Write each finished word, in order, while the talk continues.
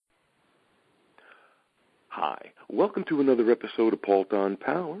Hi, welcome to another episode of Palt on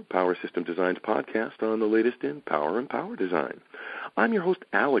Power, Power System Design's podcast on the latest in power and power design. I'm your host,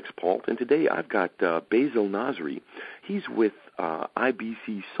 Alex Palt, and today I've got Basil Nasri. He's with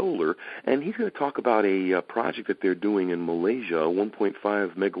IBC Solar, and he's going to talk about a project that they're doing in Malaysia, a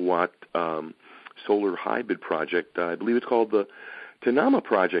 1.5 megawatt solar hybrid project. I believe it's called the Ternama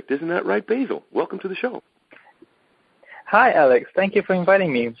project. Isn't that right, Basil? Welcome to the show. Hi, Alex. Thank you for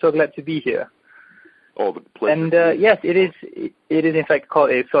inviting me. I'm so glad to be here. Oh, the pleasure. And yes, it is in fact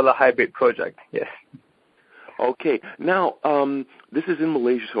called a solar hybrid project. Yes. Okay. Now, this is in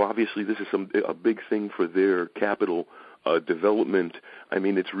Malaysia, so obviously this is a big thing for their capital development. I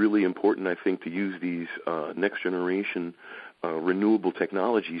mean, it's really important, I think, to use these next generation renewable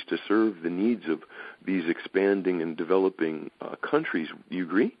technologies to serve the needs of these expanding and developing countries. You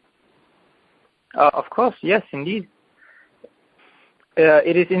agree? Of course, yes, indeed.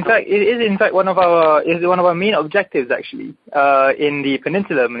 It is in fact one of our main objectives actually in the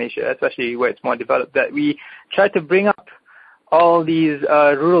Peninsula of Malaysia, especially where it's more developed, that we try to bring up all these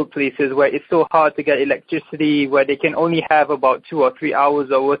rural places where it's so hard to get electricity, where they can only have about 2 or 3 hours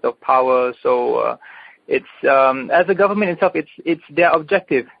worth of power. So it's as a government itself, it's their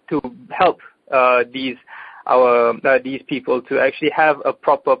objective to help these people to actually have a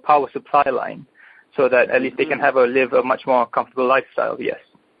proper power supply line, so that at least they can live a much more comfortable lifestyle, yes.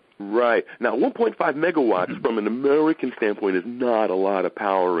 Right. Now, 1.5 megawatts from an American standpoint is not a lot of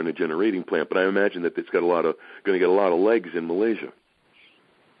power in a generating plant, but I imagine that it's going to get a lot of legs in Malaysia.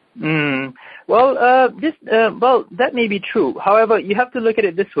 Well, that may be true. However, you have to look at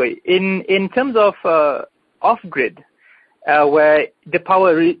it this way. In terms of off-grid, where the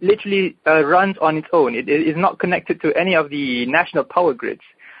power literally runs on its own, it is not connected to any of the national power grids.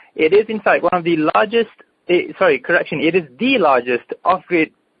 It is, in fact, one of the largest, it is the largest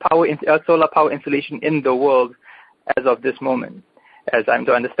off-grid solar power installation in the world as of this moment, as I'm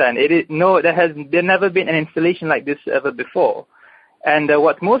to understand. There never been an installation like this ever before. And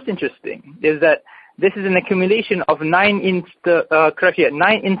what's most interesting is that this is an accumulation of 9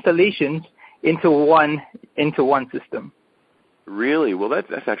 installations into one system. Really? Well,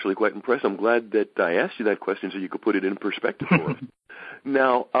 that's actually quite impressive. I'm glad that I asked you that question so you could put it in perspective for us.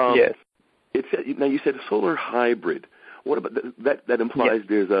 Now, yes. Now you said a solar hybrid. What about that implies yes.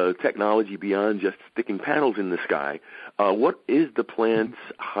 There's a technology beyond just sticking panels in the sky. What is the plant's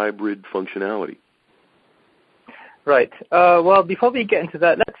hybrid functionality? Right. Well, before we get into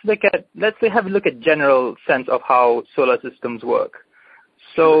that, let's have a look at general sense of how solar systems work.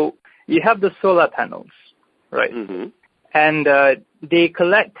 So you have the solar panels, right? Mm-hmm. And they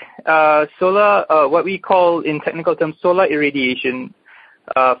collect solar, what we call in technical terms, solar irradiation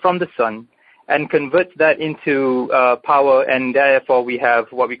from the sun, and converts that into power, and therefore we have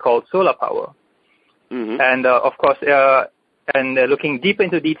what we call solar power. Mm-hmm. And of course, looking deep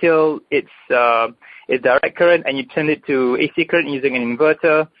into detail, it's direct current, and you turn it to AC current using an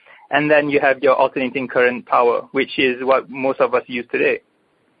inverter, and then you have your alternating current power, which is what most of us use today.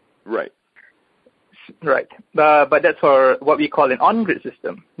 Right. Right. But that's for what we call an on-grid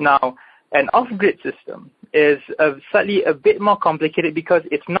system. Now, an off-grid system is slightly a bit more complicated because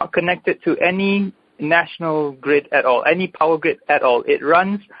it's not connected to any national grid at all, any power grid at all. It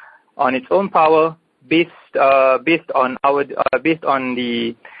runs on its own power based on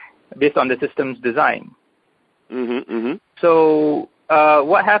the system's design. Mm-hmm, mm-hmm. So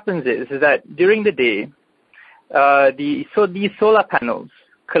what happens is that during the day, these solar panels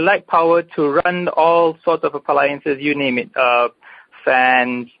collect power to run all sorts of appliances, you name it,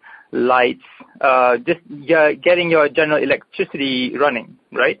 fans, lights, just getting your general electricity running,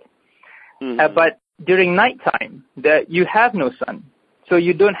 right? Mm-hmm. But during nighttime, you have no sun, so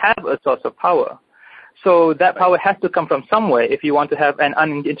you don't have a source of power. So that power has to come from somewhere if you want to have an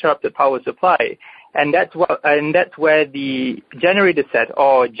uninterrupted power supply, and that's where the generator set,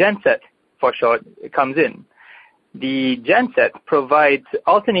 or genset for short, comes in. The genset provides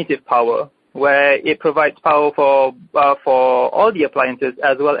alternative power, where it provides power for all the appliances,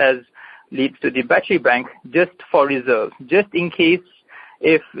 as well as leads to the battery bank just for reserve, just in case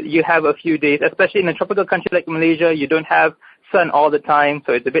if you have a few days, especially in a tropical country like Malaysia, you don't have sun all the time,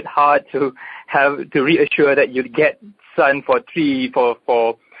 so it's a bit hard to reassure that you'd get sun for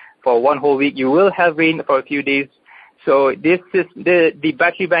 1 whole week. You will have rain for a few days. So this is the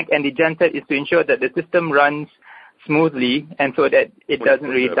battery bank and the genset is to ensure that the system runs smoothly, and so that it doesn't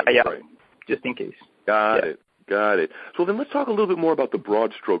really die out, just in case. Got Got it. So then let's talk a little bit more about the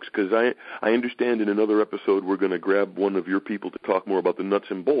broad strokes, because I understand in another episode we're going to grab one of your people to talk more about the nuts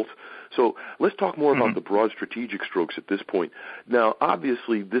and bolts. So let's talk more about the broad strategic strokes at this point. Now,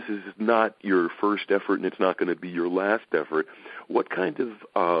 obviously, this is not your first effort, and it's not going to be your last effort. What kind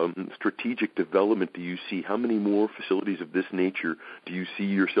of strategic development do you see? How many more facilities of this nature do you see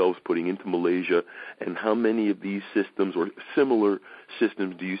yourselves putting into Malaysia, and how many of these systems or similar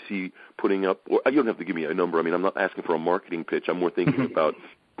systems do you see putting up? Or you don't have to give me a number. I mean, I'm not asking for a marketing pitch. I'm more thinking about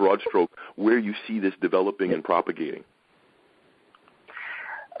broad stroke, where you see this developing and propagating.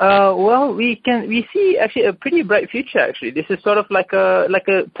 Well, we see actually a pretty bright future. Actually, this is sort of like a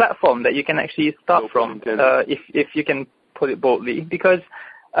platform that you can actually start from, if you can put it boldly, because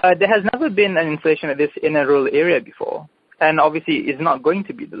there has never been an installation of this in a rural area before, and obviously is not going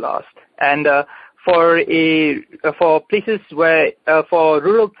to be the last. And for places where for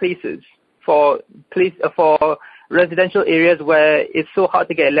rural places, for residential areas where it's so hard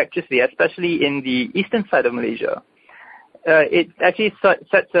to get electricity, especially in the eastern side of Malaysia, it actually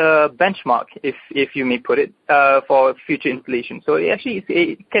sets a benchmark, if you may put it, for future installation. So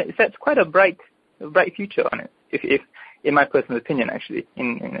it sets quite a bright future on it, if in my personal opinion, actually,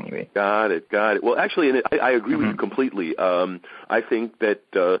 in any way. Got it. Well, actually, and I agree with you completely. I think that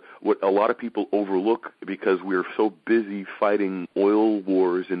what a lot of people overlook, because we're so busy fighting oil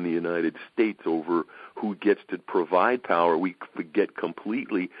wars in the United States over who gets to provide power, we forget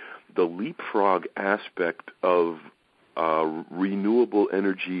completely the leapfrog aspect of renewable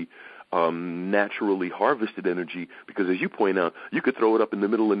energy, naturally harvested energy, because as you point out, you could throw it up in the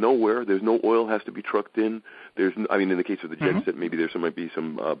middle of nowhere. There's no oil has to be trucked in. In the case of the genset, maybe might be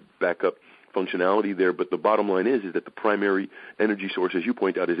some backup functionality there, but the bottom line is that the primary energy source, as you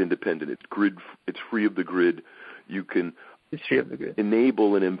point out, is independent. It's free of the grid. You can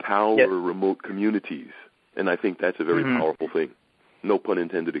enable and empower remote communities, and I think that's a very powerful thing. No pun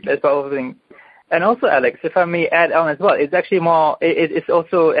intended again. That's a powerful thing. And also, Alex, if I may add on as well, it's actually more. It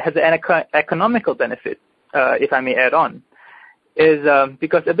has an economical benefit. If I may add on, is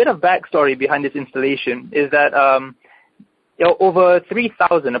because a bit of backstory behind this installation is that over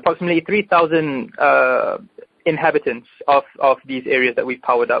approximately 3,000 inhabitants of these areas that we've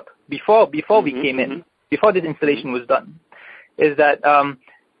powered up before we came in, before this installation was done, is that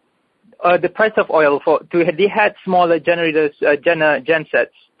the price of oil they had smaller generators,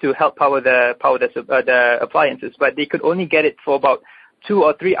 gensets to help power their appliances, but they could only get it for about 2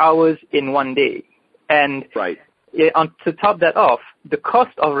 or 3 hours in one day. And to top that off, the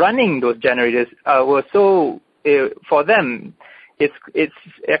cost of running those generators were so for them, it's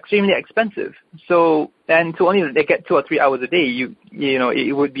extremely expensive. So, and to only they get 2 or 3 hours a day,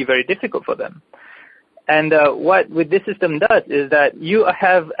 it would be very difficult for them. And what this system does is that you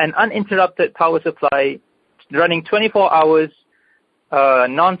have an uninterrupted power supply running 24 hours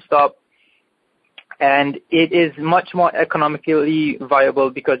non-stop, and it is much more economically viable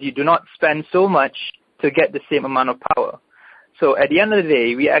because you do not spend so much to get the same amount of power. So at the end of the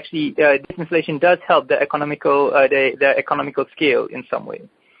day, we actually this installation does help the economical scale in some way.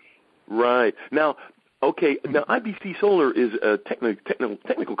 Right. Now, IBC Solar is a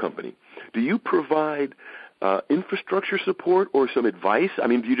technical company. Do you provide infrastructure support or some advice? I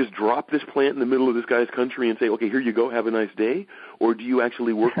mean, do you just drop this plant in the middle of this guy's country and say, okay, here you go, have a nice day? Or do you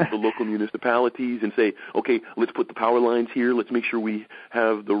actually work with the local municipalities and say, okay, let's put the power lines here, let's make sure we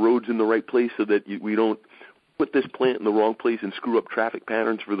have the roads in the right place so that we don't put this plant in the wrong place and screw up traffic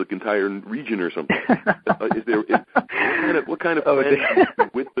patterns for the entire region or something? What kind of planning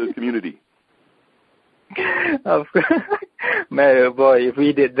with the community? Of course. Man, oh boy, if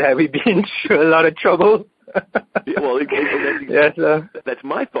we did that, we'd be in a lot of trouble. That's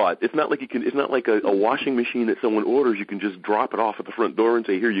my thought. It's not like it's not like a washing machine that someone orders. You can just drop it off at the front door and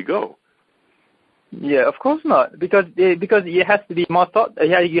say, "Here you go." Yeah, of course not, because it has to be more thought.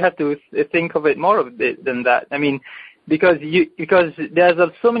 You have to think of it more than that. I mean, because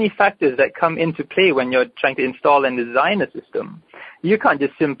there's so many factors that come into play when you're trying to install and design a system. You can't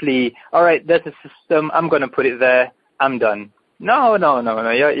just simply, all right, there's a system, I'm going to put it there, I'm done. No.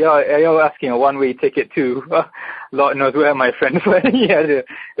 You're asking a one-way ticket to Lord knows where, my friend.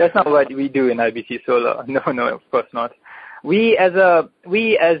 That's not what we do in IBC Solar. No, of course not. We as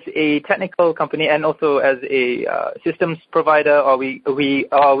a technical company and also as a systems provider, or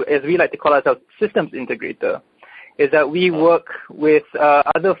as we like to call ourselves, systems integrator, is that we work with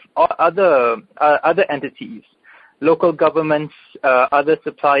other entities, local governments, other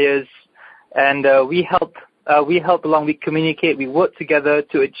suppliers, and we help along. We communicate. We work together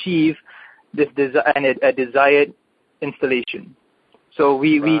to achieve this a desired installation. So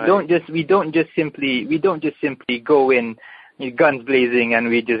we don't just simply go in guns blazing and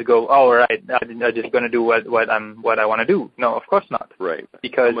we just go, all right, I'm just going to do what I want to do. No, of course not. Right.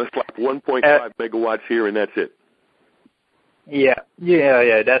 Because I'm going to slap 1.5 megawatts here and that's it. Yeah.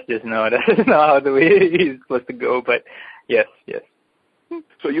 That's not how the way it's supposed to go. But yes.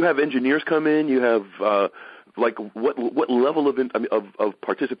 So you have engineers come in. You have what level of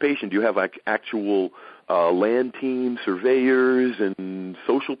participation do you have? Like actual land team, surveyors, and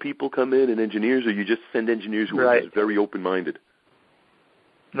social people come in, and engineers, or you just send engineers who are just very open-minded?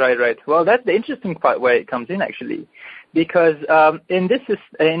 Right. Well, that's the interesting part where it comes in actually, because in this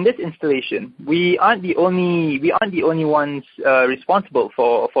installation, we aren't the only ones responsible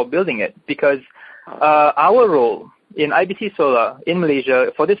for building it, because our role in IBC Solar in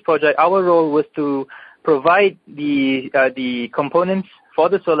Malaysia for this project, our role was to provide the components for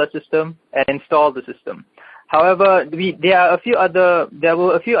the solar system and install the system. However, there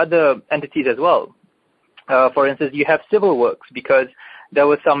were a few other entities as well. For instance, you have civil works, because there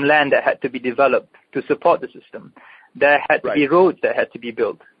was some land that had to be developed to support the system. There had to be roads that had to be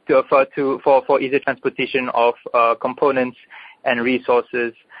built for easy transportation of components and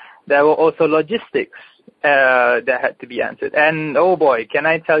resources. There were also logistics that had to be answered. And oh boy, can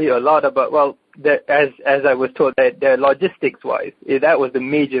I tell you a lot about, as I was told, that logistics-wise, that was the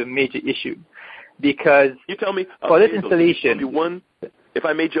major issue. Because you tell me, for this Basil, installation... If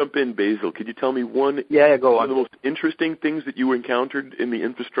I may jump in, Basil, could you tell me go on. One of the most interesting things that you encountered in the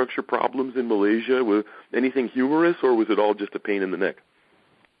infrastructure problems in Malaysia? Was anything humorous, or was it all just a pain in the neck?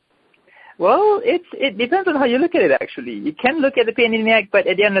 Well, it depends on how you look at it, actually. You can look at the pain in the neck, but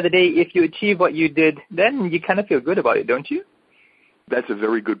at the end of the day, if you achieve what you did, then you kind of feel good about it, don't you? That's a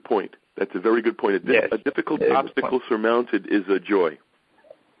very good point. A difficult obstacle surmounted is a joy.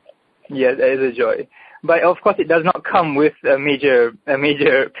 Yes, it is a joy. But of course, it does not come with a major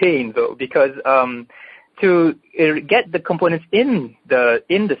pain, though, because to get the components in the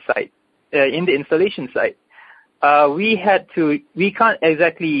site, in the installation site, we can't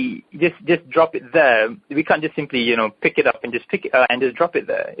exactly just drop it there. We can't just simply pick it up and just drop it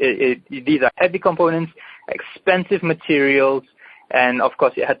there. These are heavy components, expensive materials, and of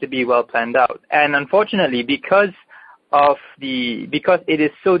course, it had to be well planned out. And unfortunately, because it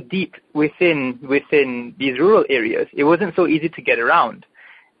is so deep within these rural areas, it wasn't so easy to get around.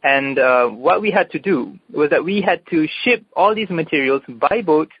 And what we had to do was that we had to ship all these materials by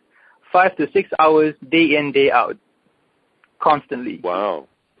boat 5 to 6 hours, day in, day out, constantly. Wow.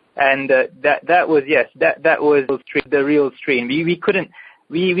 And that was the real strain. We couldn't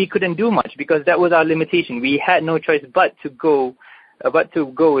do much, because that was our limitation. We had no choice but to go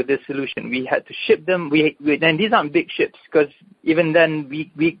with this solution. We had to ship them. And these aren't big ships, because even then,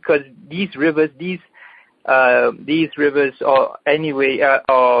 because these rivers, or anyway,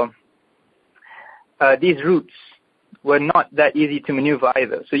 these routes were not that easy to maneuver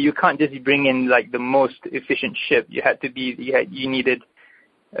either. So you can't just bring in like the most efficient ship. You needed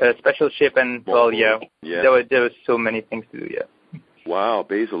a special ship, and there were so many things to do. Yeah. Wow,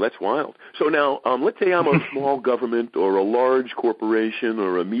 Basil, that's wild. So now, let's say I'm a small government or a large corporation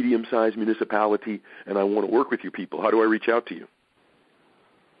or a medium-sized municipality, and I want to work with you people. How do I reach out to you?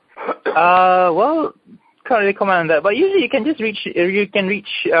 Well, can't really comment on that, but usually you can reach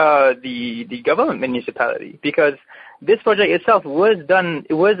the government municipality, because this project itself was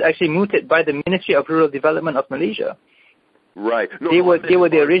actually mooted by the Ministry of Rural Development of Malaysia. Right. They were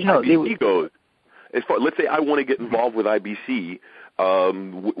the original. Let's say I want to get involved with IBC.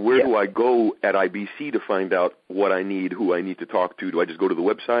 Where do I go at IBC to find out what I need, who I need to talk to? Do I just go to the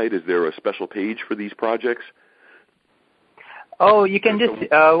website? Is there a special page for these projects? Oh, you can just,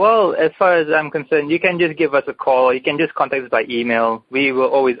 as far as I'm concerned, you can just give us a call. You can just contact us by email. We will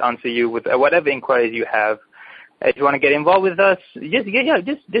always answer you with whatever inquiries you have. If you want to get involved with us,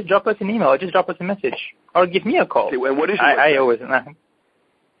 just drop us an email, or just drop us a message, or give me a call. Okay, and what is your website?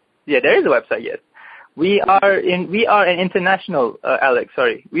 There is a website, yes. We are an international, Alex,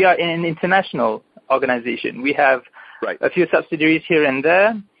 sorry. We are an international organization. We have a few subsidiaries here and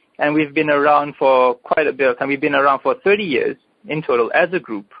there, and we've been around for quite a bit of time. We've been around for 30 years in total as a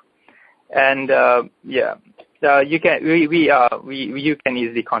group. And you can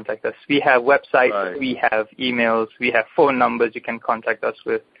easily contact us. We have websites, we have emails, we have phone numbers you can contact us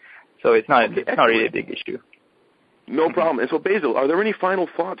with. So it's not really a big issue. No problem. And so, Basil, are there any final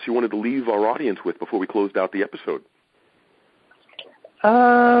thoughts you wanted to leave our audience with before we closed out the episode?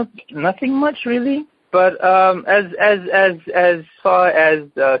 Nothing much really. But as far as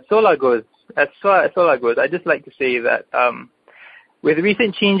solar goes, I'd just like to say that with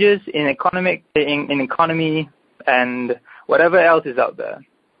recent changes in economy and whatever else is out there.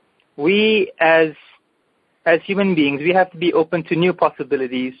 We, as human beings, we have to be open to new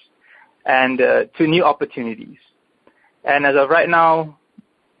possibilities and to new opportunities. And as of right now,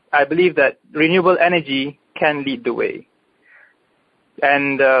 I believe that renewable energy can lead the way.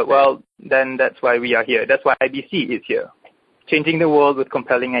 And, then that's why we are here. That's why IBC is here, changing the world with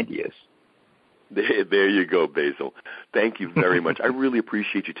compelling ideas. There you go, Basil. Thank you very much. I really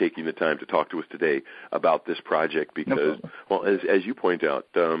appreciate you taking the time to talk to us today about this project because, well, as you point out,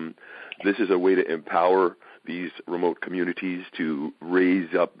 this is a way to empower these remote communities to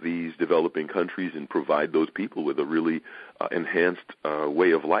raise up these developing countries and provide those people with a really enhanced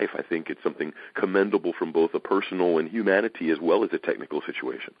way of life. I think it's something commendable from both a personal and humanity as well as a technical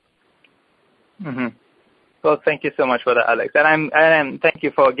situation. Mm-hmm. Well, thank you so much for that, Alex. And thank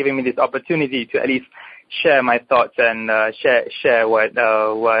you for giving me this opportunity to at least share my thoughts and share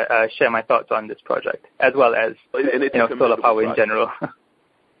my thoughts on this project, as well as solar power in general.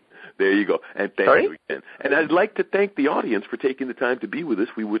 There you go. And thank you again. And I'd like to thank the audience for taking the time to be with us.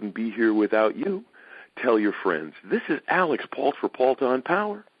 We wouldn't be here without you. Tell your friends. This is Alex Palt for Palt on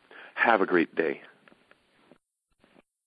Power. Have a great day.